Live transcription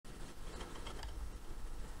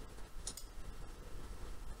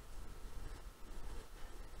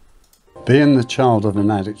Being the child of an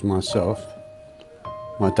addict myself,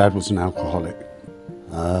 my dad was an alcoholic.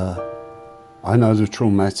 I know the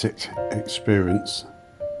traumatic experience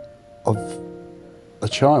of a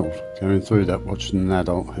child going through that, watching an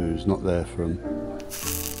adult who's not there for them.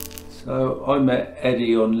 So I met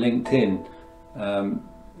Eddie on LinkedIn.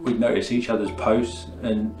 We'd noticed each other's posts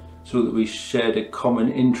and saw that we shared a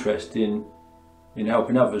common interest in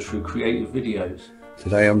helping others through creative videos.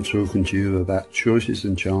 Today I'm talking to you about choices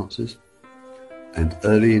and chances and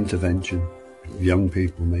early intervention of young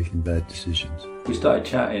people making bad decisions. We started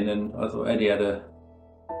chatting and I thought Eddie had a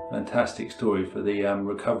fantastic story for the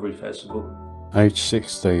Recovery Festival. Age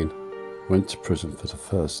 16, went to prison for the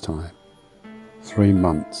first time. 3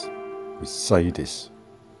 months with sadists.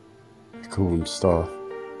 They call them staff.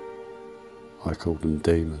 I called them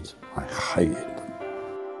demons. I hated them.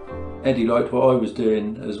 Eddie liked what I was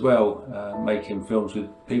doing as well, making films with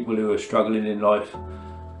people who are struggling in life,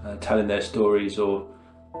 telling their stories or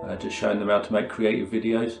just showing them how to make creative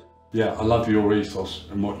videos. Yeah, I love your ethos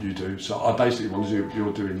and what you do, so I basically want to do what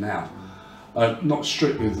you're doing now. Not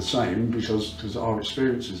strictly the same, because our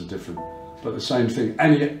experiences are different, but the same thing.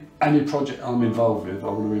 Any project I'm involved with, I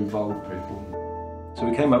want to involve people. So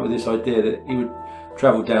we came up with this idea that he would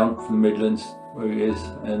travel down from the Midlands, where he is,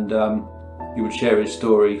 and he would share his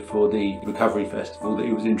story for the Recovery Festival that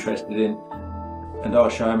he was interested in. And I'll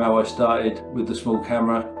show him how I started with the small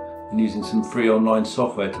camera and using some free online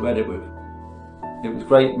software to edit with. It was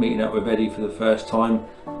great meeting up with Eddie for the first time,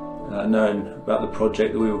 knowing about the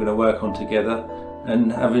project that we were going to work on together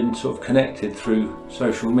and having sort of connected through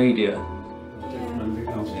social media.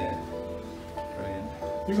 Yeah. Brilliant.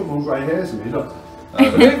 You've got more grey hairs than me, look. I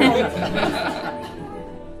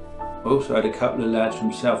also had a couple of lads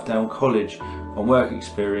from Southdown College on work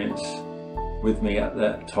experience with me at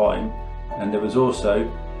that time, and there was also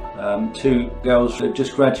 2 girls that had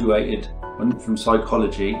just graduated, one from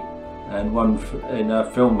psychology and one in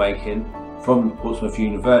filmmaking from Portsmouth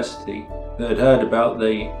University, that had heard about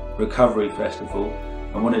the Recovery Festival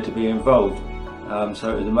and wanted to be involved.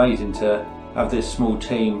 So it was amazing to have this small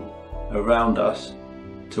team around us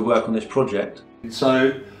to work on this project.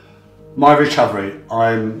 So, my recovery,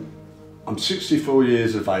 I'm 64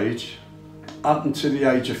 years of age. Up until the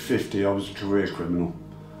age of 50, I was a career criminal.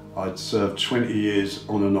 I'd served 20 years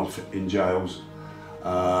on and off in jails.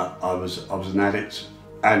 I was an addict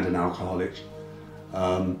and an alcoholic.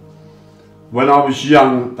 When I was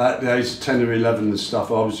young, about the age of 10 or 11 and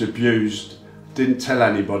stuff, I was abused, didn't tell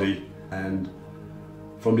anybody, and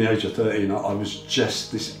from the age of 13, I was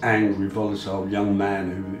just this angry, volatile young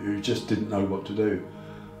man who just didn't know what to do.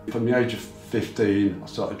 From the age of 15, I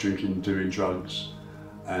started drinking and doing drugs,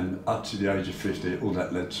 and up to the age of 50, all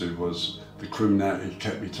that led to was the criminality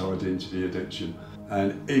kept me tied into the addiction.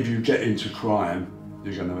 And if you get into crime,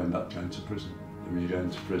 you're going to end up going to prison. And when you go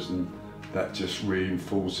into prison, that just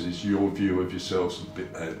reinforces your view of yourself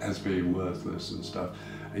as being worthless and stuff.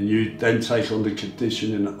 And you then take on the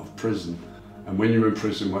conditioning of prison. And when you're in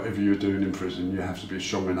prison, whatever you're doing in prison, you have to be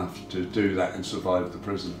strong enough to do that and survive the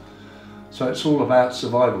prison. So it's all about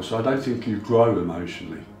survival. So I don't think you grow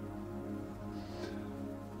emotionally.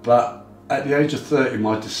 But at the age of 30,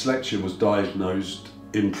 my dyslexia was diagnosed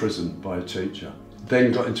in prison by a teacher.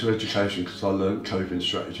 Then got into education because I learned coping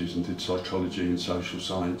strategies and did psychology and social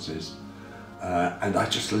sciences. And I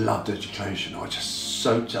just loved education. I just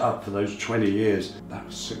soaked it up for those 20 years. That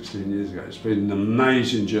was 16 years ago. It's been an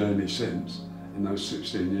amazing journey since, in those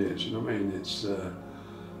 16 years, you know what I mean?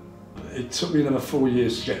 It took me another 4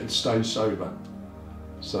 years to get and stay sober.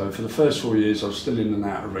 So for the first 4 years I was still in and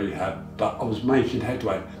out of rehab, but I was making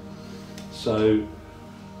headway. So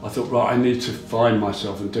I thought, right, I need to find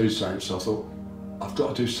myself and do something. So I thought, I've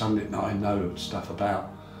got to do something that I know stuff about.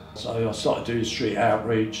 So I started doing street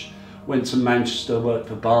outreach, went to Manchester, worked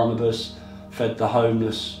for Barnabas, fed the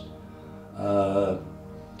homeless.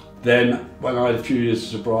 Then, when I had a few years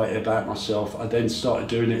of sobriety about myself, I then started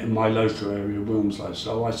doing it in my local area, Wilmslow.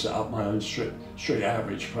 So I set up my own street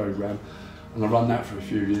outreach programme, and I run that for a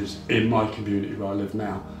few years in my community where I live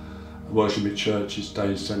now, working with churches,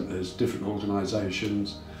 day centres, different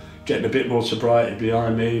organisations, getting a bit more sobriety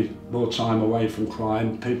behind me, more time away from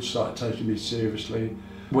crime. People started taking me seriously.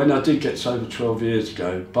 When I did get sober 12 years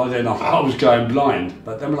ago, by then I was going blind,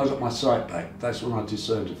 but then when I got my sight back, that's when I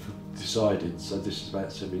decided, so this is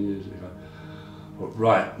about 7 years ago, but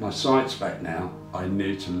right, my sight's back now, I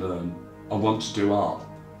need to learn. I want to do art,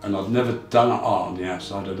 and I've never done art on the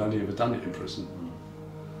outside, I'd only ever done it in prison.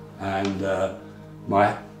 And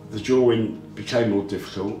the drawing became more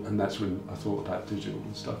difficult, and that's when I thought about digital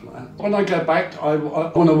and stuff like that. When I go back, I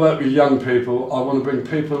want to work with young people. I want to bring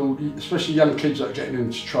people, especially young kids that are getting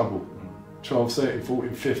into trouble. 12, 13,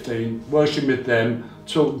 14, 15, working with them,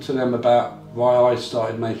 talking to them about why I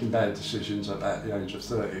started making bad decisions at the age of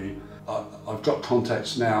 30. I've got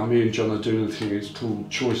contacts now. Me and John are doing a thing, it's called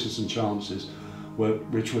Choices and Chances,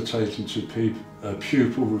 which we're taking to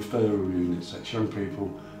pupil referral units. That's young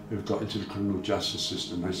people who've got into the criminal justice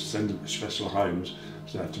system. They send them to special homes,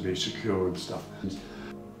 so they have to be secure and stuff. And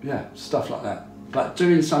yeah, stuff like that. But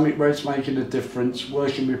doing something where it's making a difference,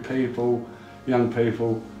 working with people, young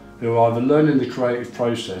people, who are either learning the creative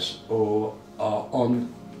process or are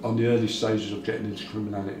on the early stages of getting into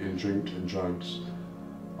criminality and drink and drugs.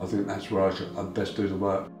 I think that's where I'd best do the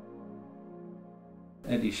work.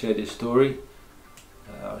 Eddie shared his story.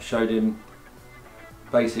 I showed him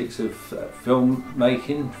basics of film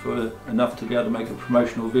making for enough to be able to make a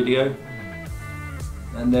promotional video.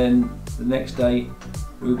 And then the next day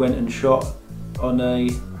we went and shot on a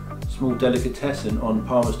small delicatessen on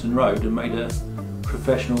Palmerston Road and made a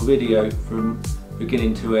professional video from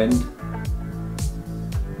beginning to end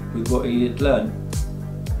with what he had learned.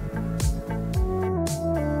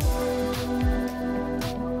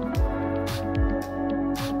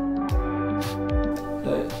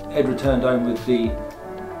 Ed returned home with the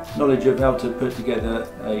knowledge of how to put together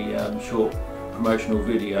a short promotional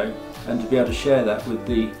video and to be able to share that with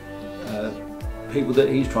the people that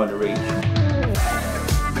he's trying to reach.